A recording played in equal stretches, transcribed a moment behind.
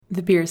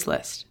The Beers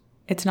List.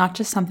 It's not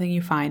just something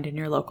you find in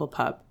your local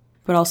pub,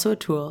 but also a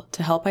tool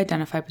to help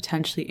identify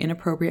potentially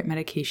inappropriate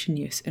medication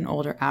use in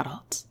older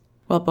adults.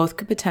 While both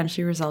could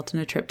potentially result in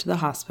a trip to the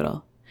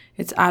hospital,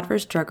 it's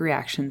adverse drug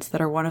reactions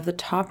that are one of the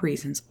top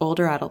reasons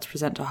older adults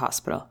present to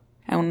hospital,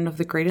 and one of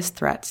the greatest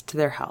threats to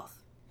their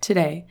health.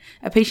 Today,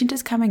 a patient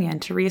is coming in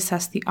to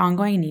reassess the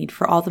ongoing need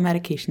for all the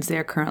medications they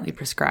are currently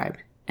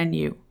prescribed, and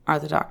you are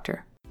the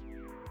doctor.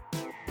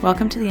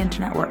 Welcome to The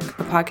Internet Work,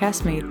 a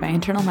podcast made by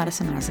internal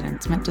medicine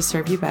residents meant to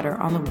serve you better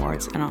on the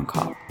wards and on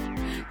call.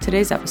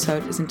 Today's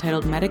episode is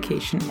entitled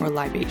Medication or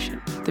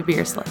Libation, the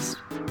Beers List.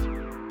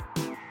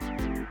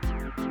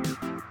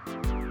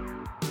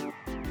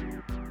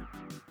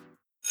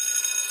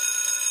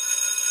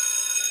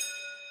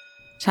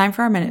 Time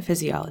for our Minute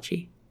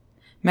Physiology.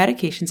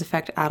 Medications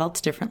affect adults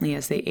differently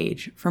as they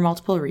age for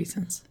multiple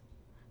reasons.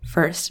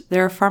 First,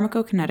 there are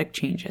pharmacokinetic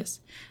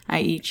changes,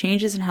 i.e.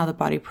 changes in how the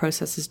body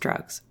processes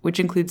drugs, which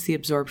includes the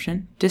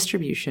absorption,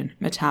 distribution,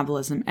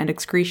 metabolism, and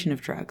excretion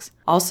of drugs,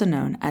 also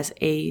known as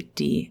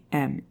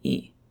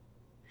ADME.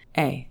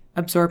 A.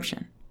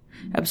 Absorption.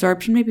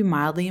 Absorption may be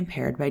mildly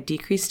impaired by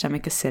decreased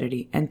stomach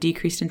acidity and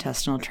decreased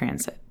intestinal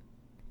transit.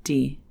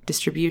 D.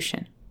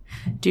 Distribution.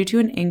 Due to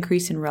an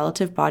increase in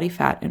relative body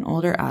fat in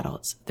older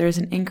adults, there is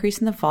an increase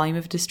in the volume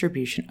of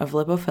distribution of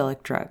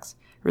lipophilic drugs,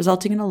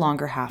 resulting in a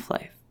longer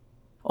half-life.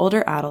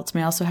 Older adults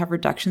may also have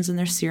reductions in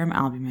their serum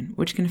albumin,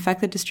 which can affect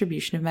the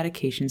distribution of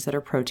medications that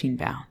are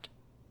protein-bound.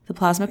 The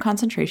plasma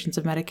concentrations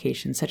of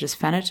medications such as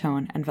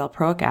phenytoin and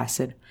valproic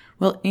acid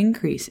will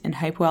increase in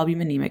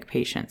hypoalbuminemic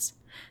patients,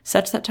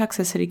 such that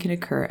toxicity can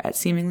occur at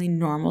seemingly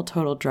normal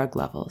total drug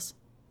levels.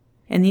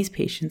 In these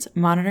patients,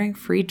 monitoring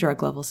free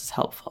drug levels is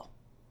helpful.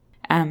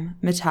 M.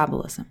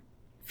 Metabolism.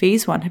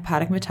 Phase 1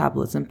 hepatic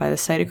metabolism by the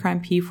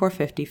cytochrome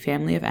P450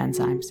 family of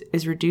enzymes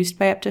is reduced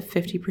by up to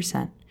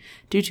 50%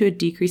 due to a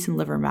decrease in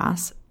liver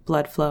mass,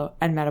 blood flow,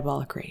 and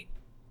metabolic rate.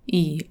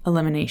 E.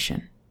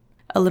 Elimination.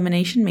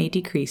 Elimination may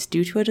decrease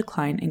due to a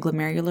decline in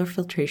glomerular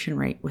filtration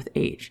rate with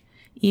age,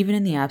 even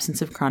in the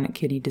absence of chronic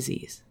kidney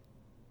disease.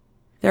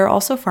 There are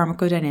also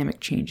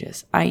pharmacodynamic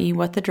changes, i.e.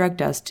 what the drug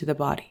does to the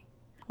body.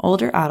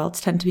 Older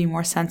adults tend to be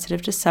more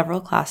sensitive to several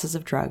classes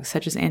of drugs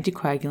such as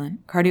anticoagulant,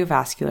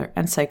 cardiovascular,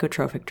 and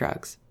psychotropic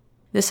drugs.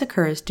 This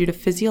occurs due to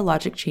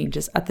physiologic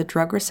changes at the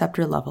drug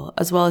receptor level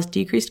as well as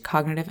decreased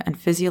cognitive and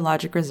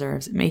physiologic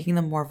reserves, making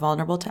them more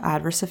vulnerable to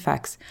adverse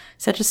effects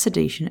such as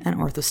sedation and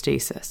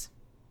orthostasis.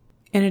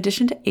 In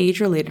addition to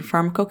age-related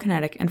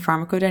pharmacokinetic and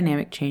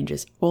pharmacodynamic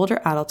changes,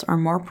 older adults are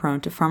more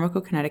prone to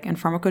pharmacokinetic and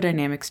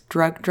pharmacodynamics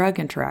drug-drug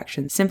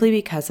interactions simply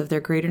because of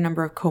their greater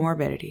number of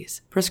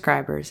comorbidities,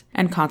 prescribers,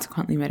 and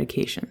consequently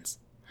medications.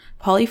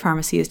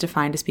 Polypharmacy is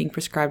defined as being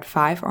prescribed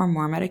 5 or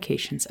more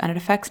medications, and it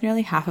affects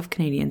nearly half of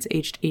Canadians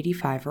aged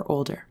 85 or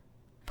older.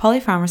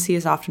 Polypharmacy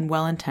is often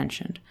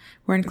well-intentioned,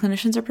 wherein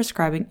clinicians are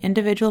prescribing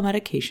individual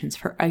medications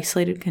for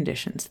isolated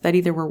conditions that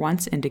either were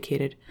once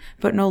indicated,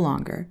 but no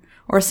longer,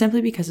 or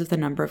simply because of the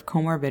number of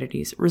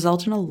comorbidities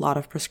result in a lot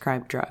of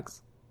prescribed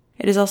drugs.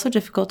 It is also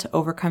difficult to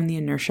overcome the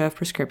inertia of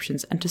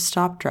prescriptions and to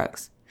stop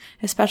drugs,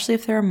 especially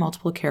if there are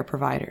multiple care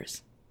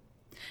providers.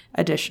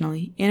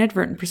 Additionally,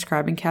 inadvertent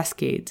prescribing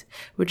cascades,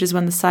 which is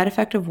when the side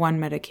effect of one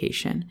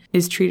medication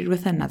is treated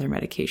with another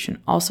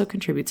medication, also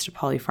contributes to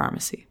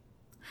polypharmacy.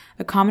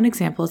 A common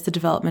example is the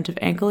development of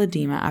ankle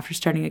edema after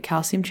starting a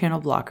calcium channel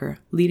blocker,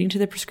 leading to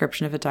the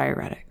prescription of a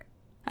diuretic.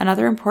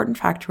 Another important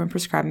factor when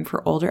prescribing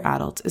for older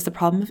adults is the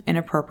problem of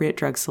inappropriate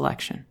drug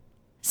selection.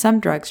 Some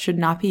drugs should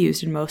not be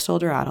used in most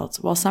older adults,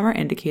 while some are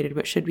indicated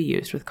but should be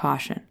used with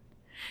caution.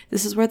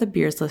 This is where the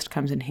Beers List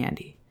comes in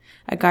handy,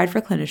 a guide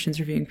for clinicians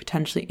reviewing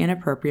potentially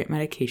inappropriate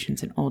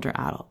medications in older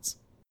adults.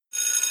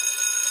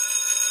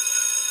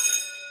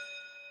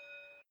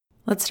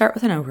 Let's start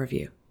with an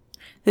overview.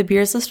 The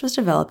Beers List was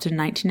developed in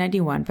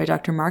 1991 by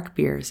Dr. Mark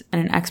Beers and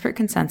an expert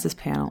consensus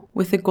panel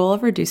with the goal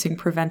of reducing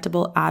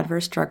preventable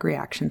adverse drug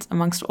reactions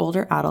amongst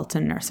older adults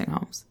in nursing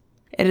homes.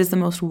 It is the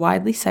most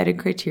widely cited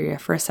criteria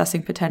for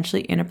assessing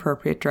potentially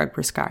inappropriate drug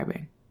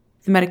prescribing.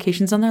 The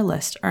medications on their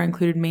list are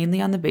included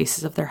mainly on the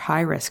basis of their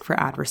high risk for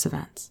adverse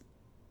events.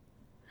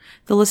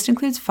 The list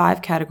includes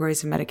 5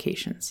 categories of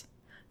medications.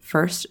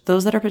 First,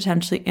 those that are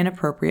potentially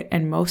inappropriate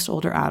in most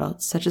older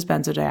adults, such as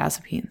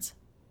benzodiazepines.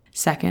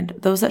 Second,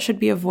 those that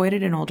should be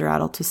avoided in older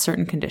adults with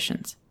certain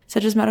conditions,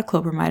 such as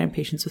metoclopramide in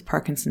patients with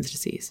Parkinson's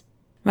disease.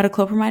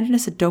 Metoclopramide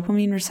is a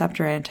dopamine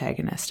receptor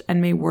antagonist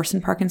and may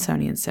worsen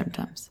Parkinsonian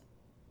symptoms.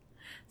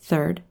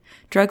 Third,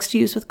 drugs to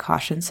use with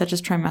caution, such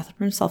as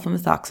trimethoprim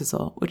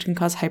sulfamethoxazole, which can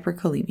cause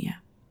hyperkalemia.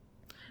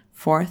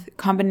 Fourth,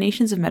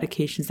 combinations of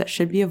medications that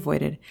should be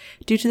avoided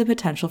due to the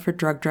potential for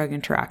drug-drug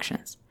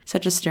interactions,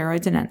 such as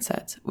steroids and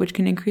NSAIDs, which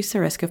can increase the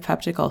risk of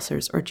peptic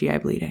ulcers or GI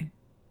bleeding.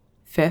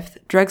 Fifth,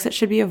 drugs that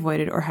should be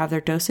avoided or have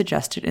their dose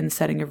adjusted in the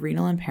setting of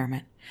renal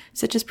impairment,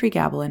 such as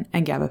pregabalin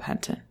and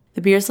gabapentin.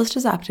 The Beers List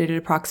is updated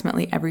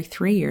approximately every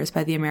 3 years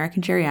by the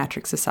American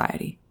Geriatric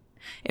Society.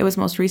 It was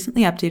most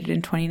recently updated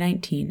in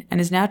 2019 and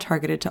is now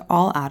targeted to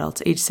all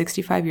adults aged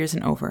 65 years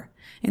and over,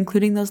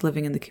 including those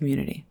living in the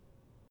community.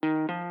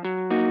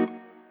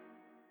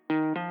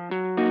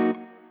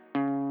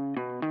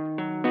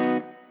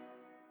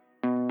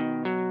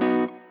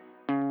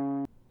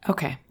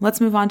 Okay, let's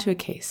move on to a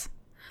case.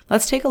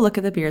 Let's take a look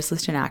at the Beers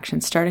list in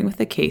action, starting with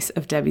the case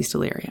of Debbie's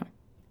delirium.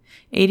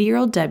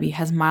 80-year-old Debbie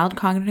has mild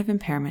cognitive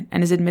impairment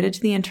and is admitted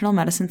to the internal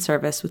medicine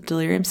service with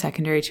delirium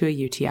secondary to a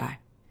UTI.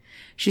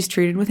 She's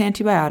treated with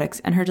antibiotics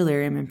and her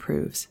delirium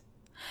improves.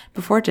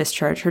 Before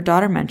discharge, her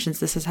daughter mentions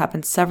this has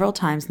happened several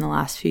times in the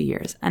last few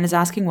years and is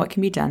asking what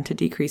can be done to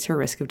decrease her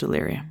risk of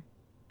delirium.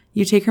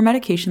 You take her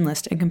medication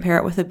list and compare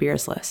it with the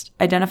Beers list,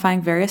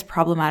 identifying various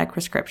problematic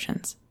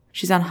prescriptions.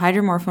 She's on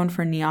hydromorphone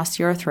for knee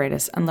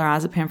osteoarthritis and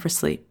lorazepam for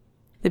sleep.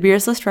 The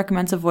Beers list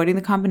recommends avoiding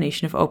the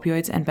combination of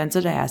opioids and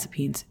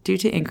benzodiazepines due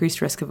to increased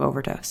risk of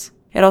overdose.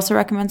 It also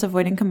recommends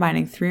avoiding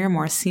combining 3 or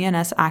more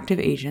CNS active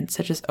agents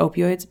such as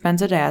opioids,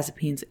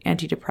 benzodiazepines,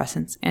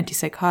 antidepressants,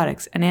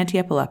 antipsychotics, and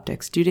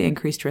antiepileptics due to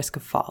increased risk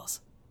of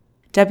falls.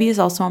 Debbie is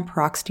also on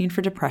paroxetine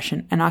for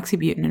depression and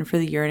oxybutynin for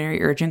the urinary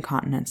urge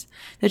incontinence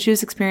that she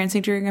was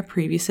experiencing during a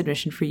previous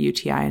admission for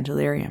UTI and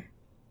delirium.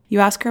 You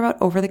ask her about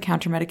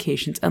over-the-counter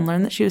medications and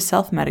learn that she was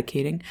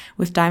self-medicating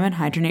with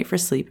dimenhydrinate for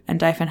sleep and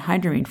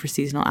diphenhydramine for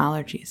seasonal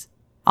allergies.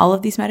 All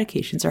of these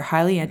medications are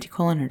highly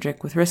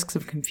anticholinergic with risks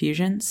of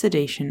confusion,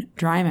 sedation,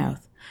 dry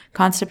mouth,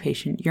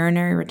 constipation,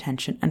 urinary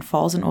retention, and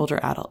falls in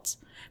older adults,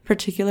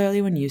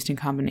 particularly when used in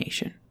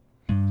combination.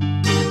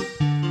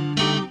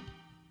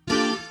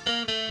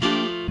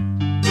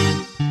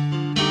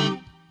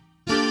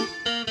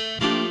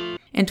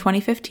 In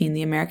 2015,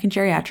 the American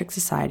Geriatric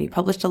Society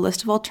published a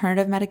list of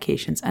alternative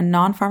medications and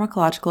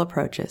non-pharmacological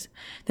approaches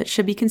that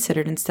should be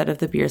considered instead of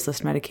the Beers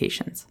list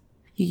medications.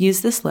 You use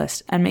this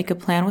list and make a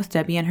plan with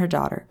Debbie and her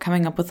daughter,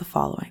 coming up with the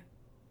following.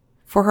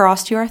 For her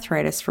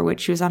osteoarthritis, for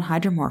which she was on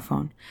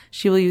hydromorphone,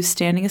 she will use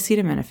standing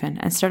acetaminophen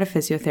and start a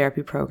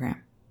physiotherapy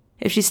program.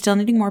 If she's still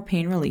needing more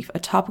pain relief, a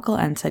topical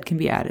NSAID can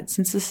be added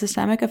since the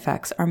systemic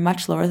effects are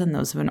much lower than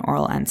those of an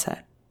oral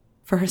NSAID.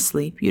 For her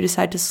sleep, you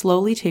decide to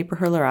slowly taper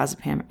her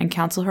lorazepam and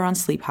counsel her on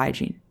sleep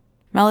hygiene.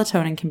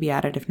 Melatonin can be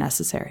added if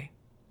necessary.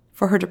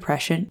 For her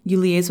depression, you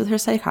liaise with her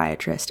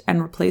psychiatrist and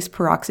replace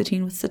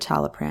paroxetine with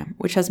citalopram,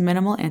 which has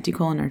minimal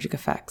anticholinergic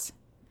effects.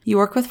 You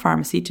work with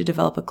pharmacy to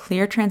develop a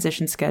clear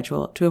transition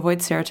schedule to avoid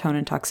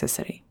serotonin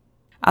toxicity.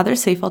 Other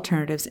safe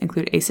alternatives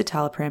include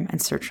escitalopram and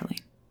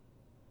sertraline.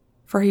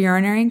 For her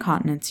urinary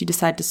incontinence, you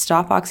decide to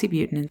stop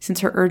oxybutynin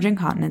since her urge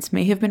incontinence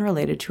may have been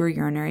related to her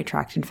urinary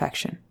tract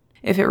infection.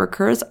 If it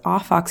recurs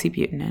off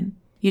oxybutynin,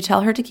 you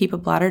tell her to keep a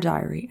bladder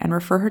diary and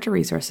refer her to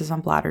resources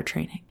on bladder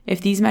training.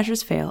 If these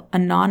measures fail, a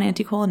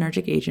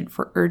non-anticholinergic agent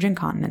for urge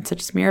incontinence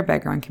such as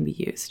mirabegron can be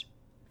used.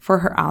 For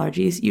her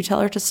allergies, you tell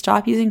her to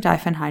stop using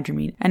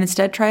diphenhydramine and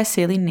instead try a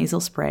saline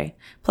nasal spray,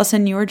 plus a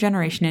newer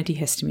generation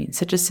antihistamine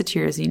such as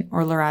cetirizine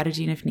or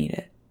loratadine if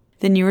needed.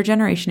 The newer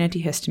generation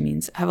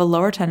antihistamines have a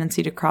lower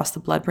tendency to cross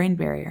the blood-brain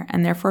barrier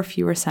and therefore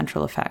fewer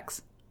central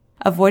effects.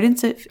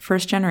 Avoidance of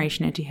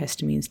first-generation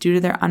antihistamines due to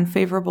their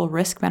unfavorable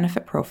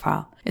risk-benefit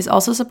profile is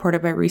also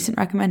supported by recent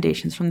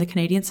recommendations from the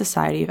Canadian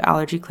Society of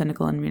Allergy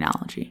Clinical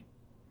Immunology.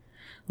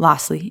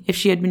 Lastly, if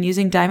she had been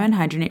using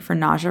dimenhydrinate for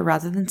nausea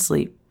rather than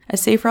sleep, a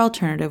safer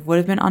alternative would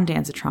have been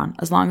ondansetron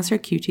as long as her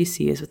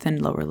QTC is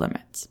within lower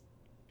limits.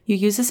 You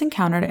use this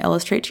encounter to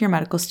illustrate to your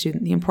medical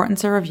student the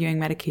importance of reviewing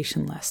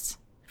medication lists.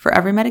 For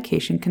every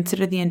medication,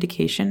 consider the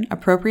indication,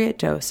 appropriate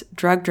dose,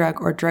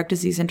 drug-drug or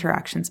drug-disease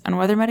interactions, and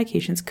whether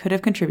medications could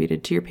have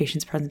contributed to your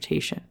patient's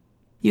presentation.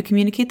 You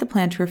communicate the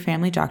plan to her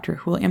family doctor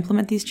who will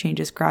implement these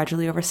changes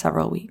gradually over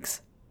several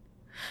weeks.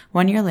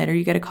 1 year later,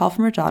 you get a call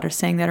from her daughter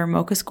saying that her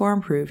MoCA score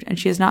improved and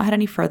she has not had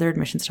any further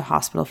admissions to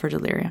hospital for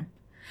delirium.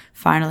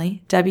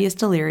 Finally, Debbie is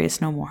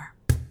delirious no more.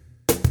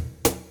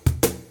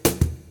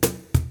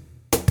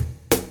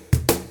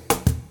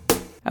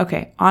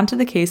 Okay, on to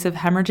the case of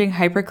hemorrhaging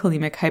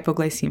hyperkalemic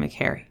hypoglycemic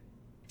Harry.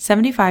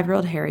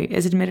 75-year-old Harry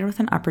is admitted with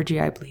an upper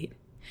GI bleed.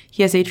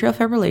 He has atrial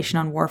fibrillation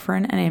on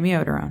warfarin and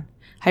amiodarone,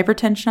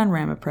 hypertension on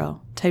ramipril,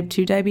 type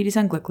 2 diabetes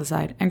on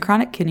glycoside, and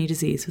chronic kidney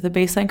disease with a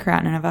baseline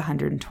creatinine of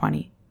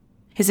 120.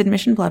 His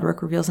admission blood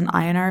work reveals an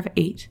INR of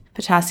 8,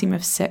 potassium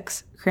of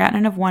 6,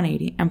 creatinine of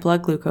 180, and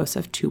blood glucose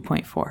of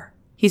 2.4.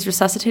 He's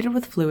resuscitated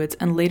with fluids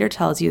and later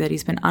tells you that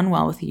he's been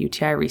unwell with a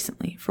UTI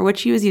recently, for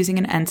which he was using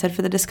an NSAID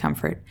for the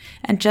discomfort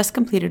and just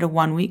completed a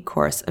 1-week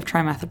course of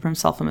trimethoprim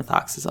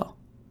sulfamethoxazole.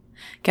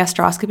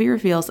 Gastroscopy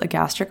reveals a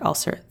gastric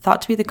ulcer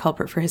thought to be the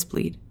culprit for his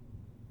bleed.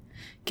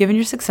 Given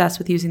your success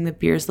with using the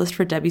Beers list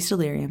for Debbie's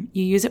delirium,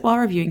 you use it while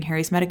reviewing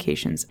Harry's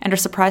medications and are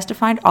surprised to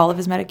find all of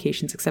his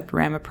medications except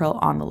ramipril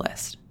on the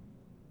list.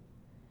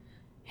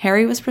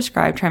 Harry was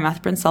prescribed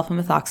trimethoprim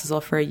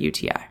sulfamethoxazole for a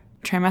UTI.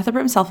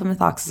 Trimethoprim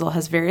sulfamethoxazole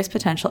has various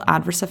potential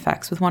adverse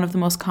effects, with one of the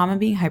most common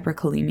being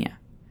hyperkalemia.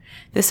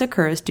 This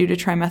occurs due to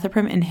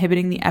trimethoprim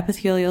inhibiting the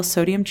epithelial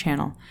sodium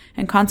channel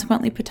and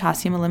consequently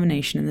potassium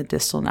elimination in the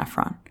distal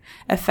nephron,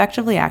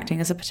 effectively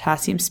acting as a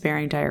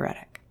potassium-sparing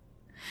diuretic.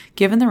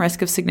 Given the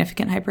risk of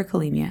significant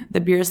hyperkalemia,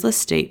 the Beers list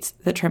states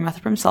that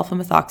trimethoprim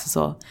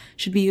sulfamethoxazole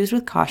should be used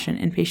with caution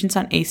in patients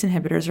on ACE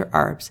inhibitors or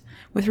ARBs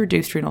with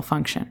reduced renal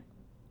function.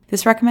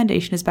 This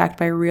recommendation is backed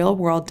by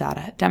real-world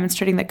data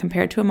demonstrating that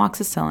compared to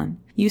amoxicillin,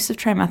 use of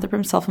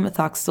trimethoprim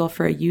sulfamethoxazole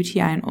for a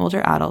UTI in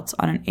older adults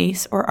on an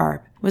ACE or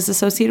ARB was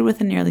associated with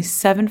a nearly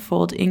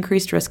 7-fold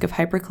increased risk of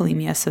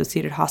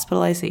hyperkalemia-associated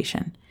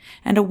hospitalization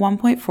and a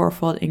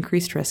 1.4-fold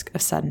increased risk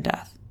of sudden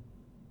death.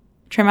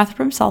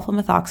 Trimethoprim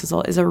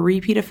sulfamethoxazole is a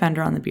repeat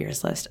offender on the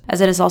Beers list,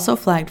 as it is also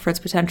flagged for its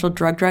potential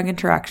drug-drug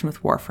interaction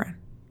with warfarin.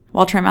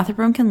 While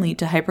trimethoprim can lead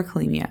to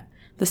hyperkalemia,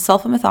 the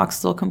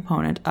sulfamethoxazole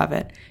component of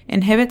it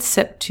inhibits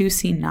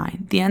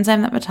CYP2C9, the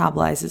enzyme that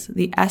metabolizes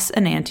the S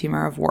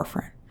enantiomer of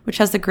warfarin, which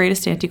has the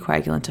greatest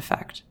anticoagulant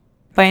effect.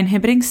 By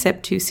inhibiting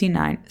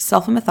CYP2C9,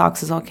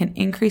 sulfamethoxazole can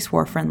increase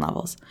warfarin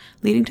levels,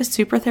 leading to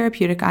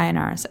supratherapeutic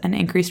INRs and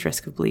increased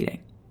risk of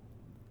bleeding.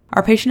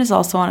 Our patient is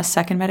also on a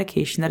second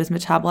medication that is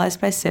metabolized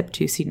by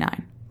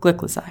CYP2C9,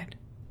 gliclazide.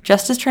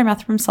 Just as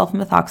trimethoprim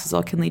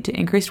sulfamethoxazole can lead to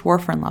increased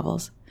warfarin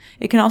levels,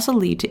 it can also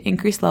lead to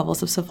increased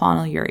levels of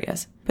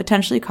sulfonylureas,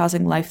 potentially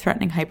causing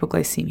life-threatening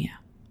hypoglycemia.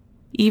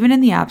 Even in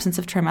the absence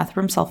of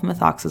trimethoprim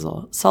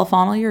sulfamethoxazole,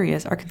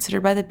 sulfonylureas are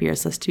considered by the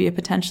Beers list to be a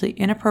potentially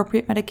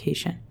inappropriate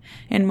medication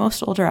in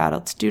most older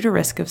adults due to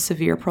risk of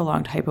severe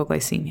prolonged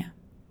hypoglycemia.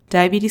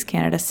 Diabetes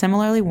Canada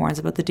similarly warns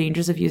about the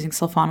dangers of using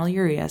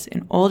sulfonylureas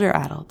in older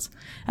adults,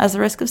 as the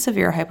risk of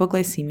severe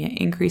hypoglycemia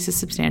increases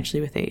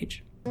substantially with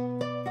age.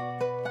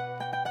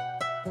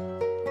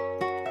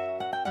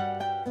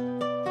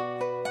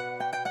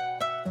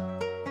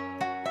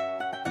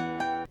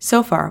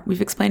 So far,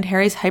 we've explained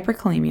Harry's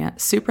hyperkalemia,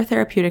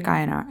 supratherapeutic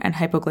INR, and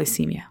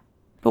hypoglycemia.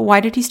 But why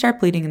did he start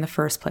bleeding in the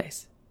first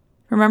place?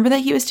 Remember that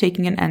he was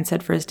taking an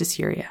NSAID for his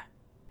dysuria.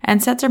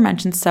 NSAIDs are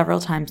mentioned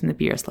several times in the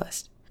Beers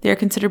list. They are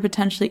considered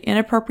potentially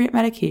inappropriate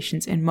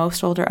medications in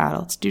most older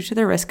adults due to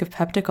their risk of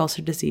peptic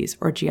ulcer disease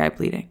or GI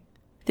bleeding.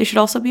 They should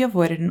also be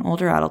avoided in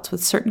older adults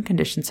with certain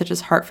conditions such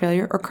as heart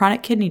failure or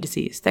chronic kidney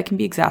disease that can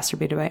be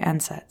exacerbated by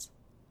NSAIDs.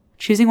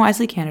 Choosing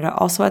Wisely Canada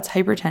also adds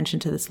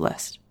hypertension to this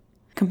list.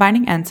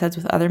 Combining NSAIDs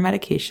with other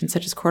medications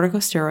such as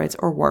corticosteroids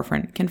or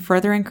warfarin can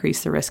further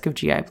increase the risk of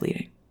GI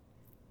bleeding.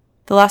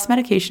 The last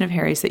medication of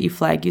Harry's that you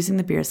flag using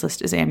the Beers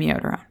list is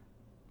amiodarone.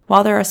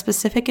 While there are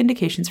specific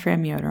indications for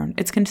amiodarone,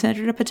 it's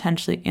considered a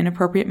potentially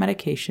inappropriate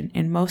medication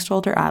in most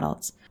older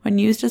adults when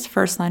used as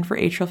first line for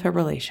atrial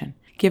fibrillation,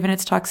 given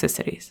its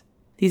toxicities.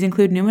 These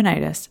include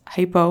pneumonitis,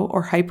 hypo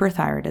or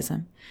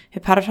hyperthyroidism,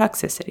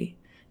 hepatotoxicity,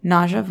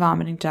 nausea,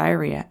 vomiting,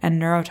 diarrhea,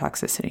 and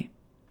neurotoxicity.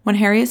 When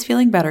Harry is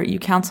feeling better, you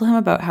counsel him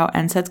about how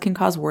NSAIDs can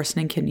cause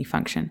worsening kidney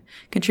function,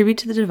 contribute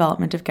to the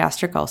development of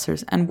gastric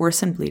ulcers, and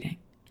worsen bleeding.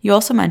 You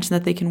also mention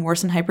that they can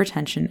worsen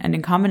hypertension and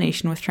in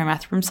combination with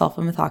trimethoprim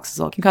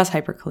sulfamethoxazole can cause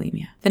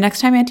hyperkalemia. The next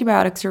time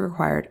antibiotics are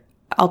required,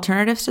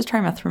 alternatives to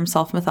trimethoprim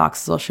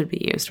sulfamethoxazole should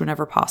be used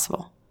whenever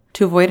possible.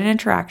 To avoid an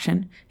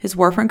interaction, his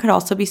warfarin could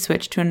also be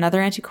switched to another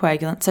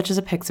anticoagulant such as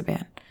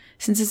apixaban,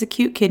 since his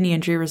acute kidney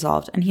injury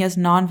resolved and he has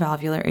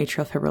non-valvular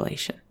atrial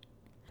fibrillation.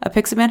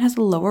 Apixaban has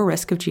a lower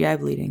risk of GI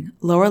bleeding,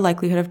 lower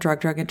likelihood of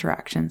drug-drug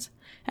interactions,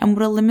 and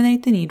would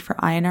eliminate the need for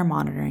INR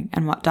monitoring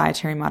and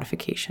dietary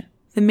modification.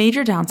 The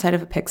major downside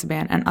of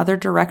apixaban and other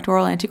direct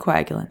oral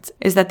anticoagulants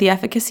is that the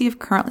efficacy of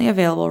currently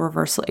available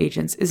reversal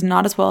agents is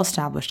not as well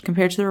established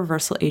compared to the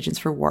reversal agents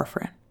for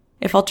warfarin.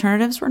 If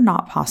alternatives were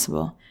not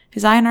possible,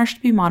 his INR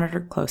should be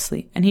monitored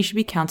closely and he should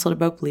be counseled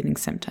about bleeding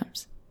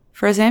symptoms.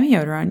 For his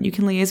amiodarone, you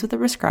can liaise with the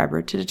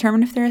prescriber to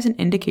determine if there is an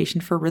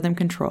indication for rhythm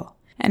control,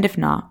 and if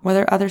not,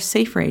 whether other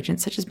safer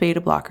agents such as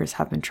beta blockers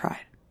have been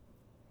tried.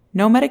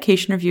 No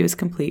medication review is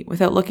complete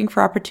without looking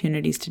for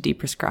opportunities to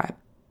deprescribe.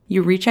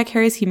 You recheck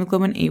Harry's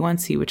hemoglobin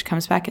A1C, which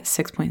comes back at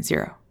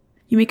 6.0.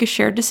 You make a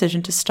shared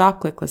decision to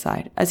stop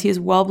gliclazide, as he is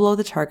well below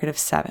the target of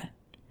 7.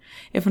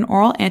 If an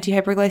oral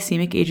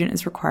antihyperglycemic agent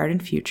is required in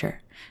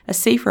future, a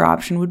safer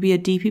option would be a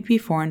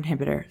DPP-4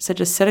 inhibitor, such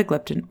as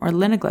sitagliptin or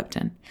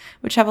linagliptin,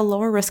 which have a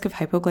lower risk of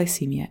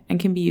hypoglycemia and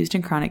can be used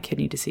in chronic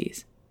kidney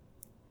disease.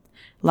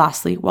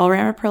 Lastly, while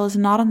ramipril is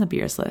not on the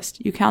Beers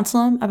list, you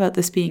counsel him about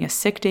this being a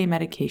sick day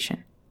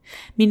medication,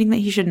 meaning that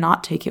he should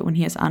not take it when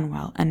he is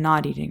unwell and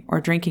not eating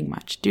or drinking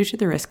much due to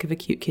the risk of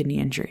acute kidney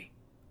injury.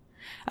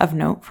 Of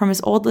note, from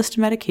his old list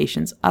of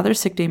medications, other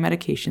sick day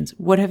medications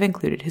would have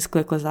included his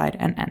gliclazide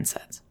and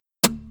NSAIDs.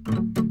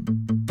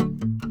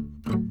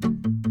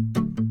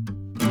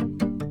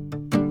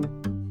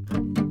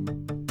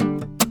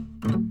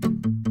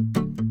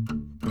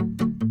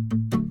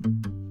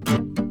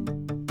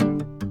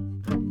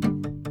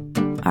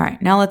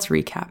 Alright, now let's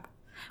recap.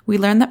 We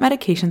learned that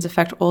medications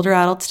affect older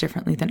adults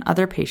differently than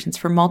other patients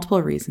for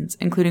multiple reasons,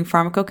 including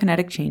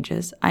pharmacokinetic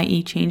changes,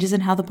 i.e. changes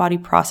in how the body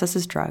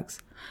processes drugs,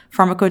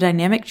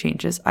 pharmacodynamic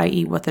changes,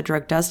 i.e. what the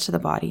drug does to the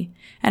body,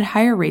 and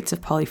higher rates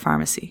of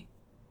polypharmacy.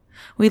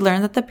 We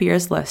learned that the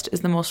Beers list is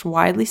the most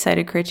widely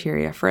cited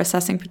criteria for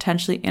assessing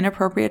potentially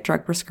inappropriate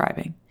drug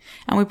prescribing,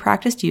 and we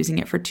practiced using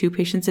it for 2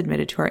 patients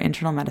admitted to our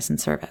internal medicine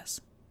service.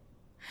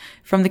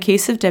 From the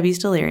case of Debbie's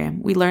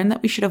delirium, we learned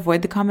that we should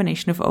avoid the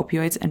combination of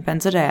opioids and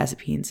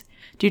benzodiazepines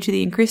due to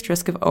the increased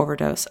risk of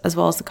overdose, as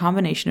well as the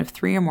combination of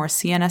 3 or more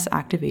CNS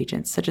active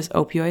agents such as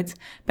opioids,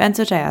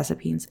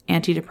 benzodiazepines,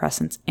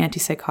 antidepressants,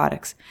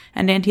 antipsychotics,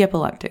 and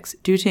antiepileptics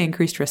due to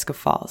increased risk of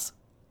falls.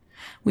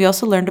 We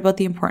also learned about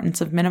the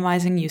importance of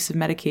minimizing use of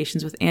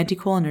medications with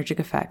anticholinergic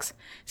effects,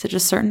 such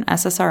as certain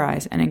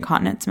SSRIs and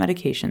incontinence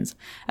medications,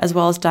 as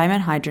well as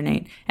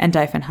dimenhydrinate and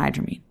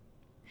diphenhydramine.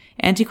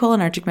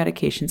 Anticholinergic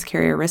medications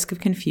carry a risk of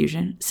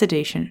confusion,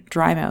 sedation,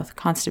 dry mouth,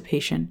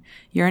 constipation,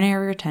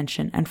 urinary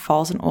retention, and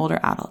falls in older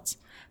adults,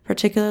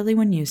 particularly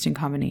when used in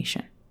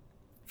combination.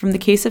 From the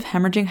case of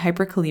hemorrhaging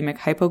hyperkalemic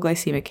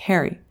hypoglycemic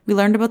Harry, we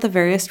learned about the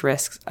various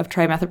risks of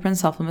trimethoprim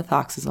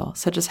sulfamethoxazole,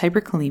 such as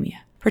hyperkalemia,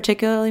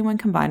 particularly when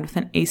combined with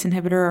an ACE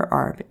inhibitor or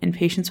ARB in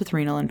patients with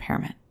renal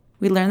impairment.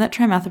 We learned that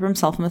trimethoprim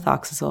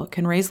sulfamethoxazole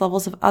can raise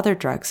levels of other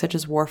drugs such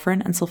as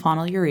warfarin and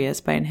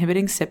sulfonylureas by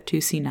inhibiting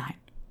CYP2C9,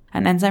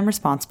 an enzyme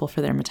responsible for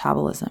their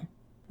metabolism.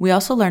 We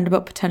also learned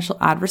about potential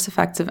adverse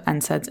effects of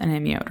NSAIDs and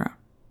amiodarone.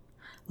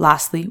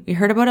 Lastly, we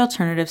heard about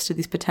alternatives to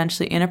these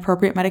potentially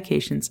inappropriate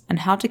medications and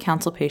how to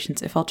counsel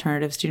patients if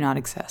alternatives do not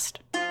exist.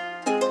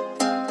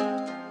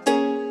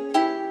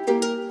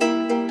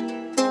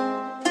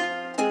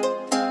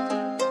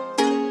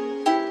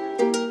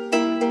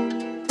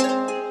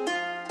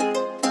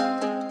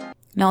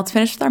 Now let's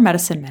finish with our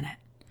medicine minute.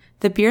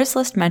 The Beers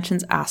list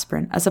mentions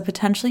aspirin as a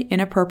potentially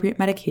inappropriate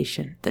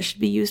medication that should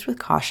be used with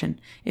caution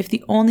if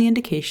the only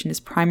indication is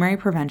primary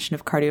prevention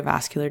of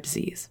cardiovascular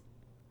disease.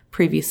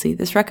 Previously,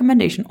 this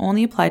recommendation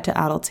only applied to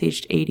adults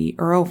aged 80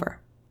 or over.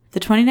 The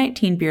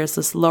 2019 Beers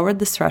list lowered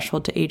this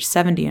threshold to age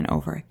 70 and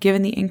over,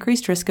 given the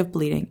increased risk of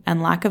bleeding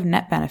and lack of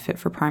net benefit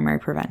for primary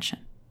prevention.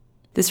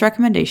 This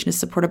recommendation is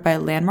supported by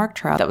a landmark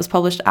trial that was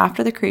published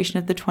after the creation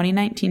of the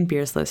 2019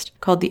 Beers list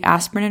called the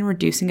Aspirin and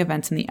Reducing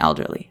Events in the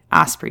Elderly,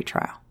 ASPRI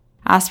trial.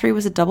 ASPRI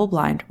was a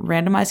double-blind,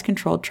 randomized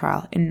controlled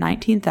trial in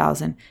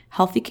 19,000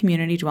 healthy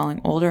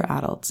community-dwelling older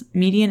adults,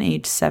 median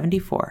age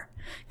 74,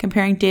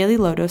 comparing daily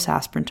low-dose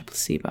aspirin to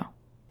placebo.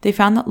 They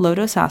found that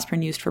low-dose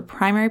aspirin used for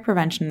primary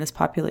prevention in this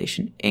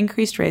population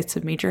increased rates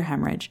of major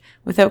hemorrhage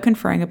without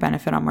conferring a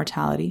benefit on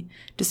mortality,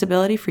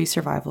 disability-free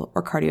survival,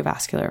 or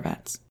cardiovascular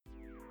events.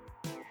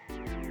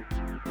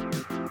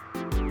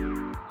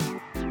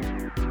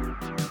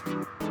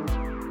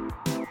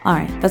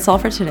 Alright, that's all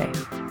for today.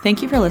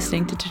 Thank you for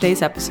listening to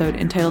today's episode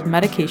entitled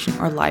Medication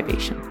or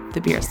Libation,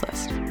 the Beers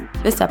List.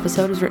 This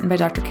episode was written by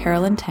Dr.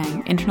 Carolyn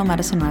Tang, internal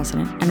medicine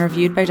resident, and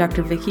reviewed by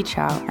Dr. Vicky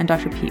Chow and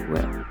Dr. Pete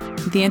Wu.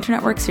 The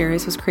Internet Work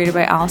series was created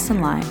by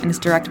Allison Lai and is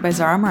directed by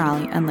Zara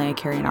Morali and Leia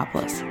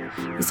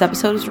Karianopoulos. This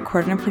episode was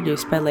recorded and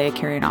produced by Leia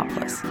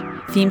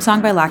Karianopoulos. Theme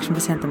song by Lakshmi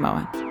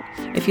Vasanthamohan.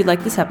 If you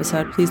like this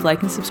episode, please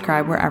like and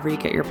subscribe wherever you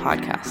get your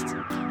podcasts.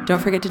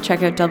 Don't forget to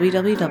check out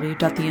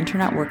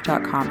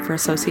www.theinternetwork.com for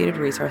associated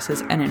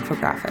resources and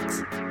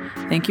infographics.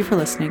 Thank you for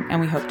listening, and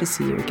we hope to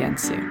see you again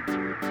soon.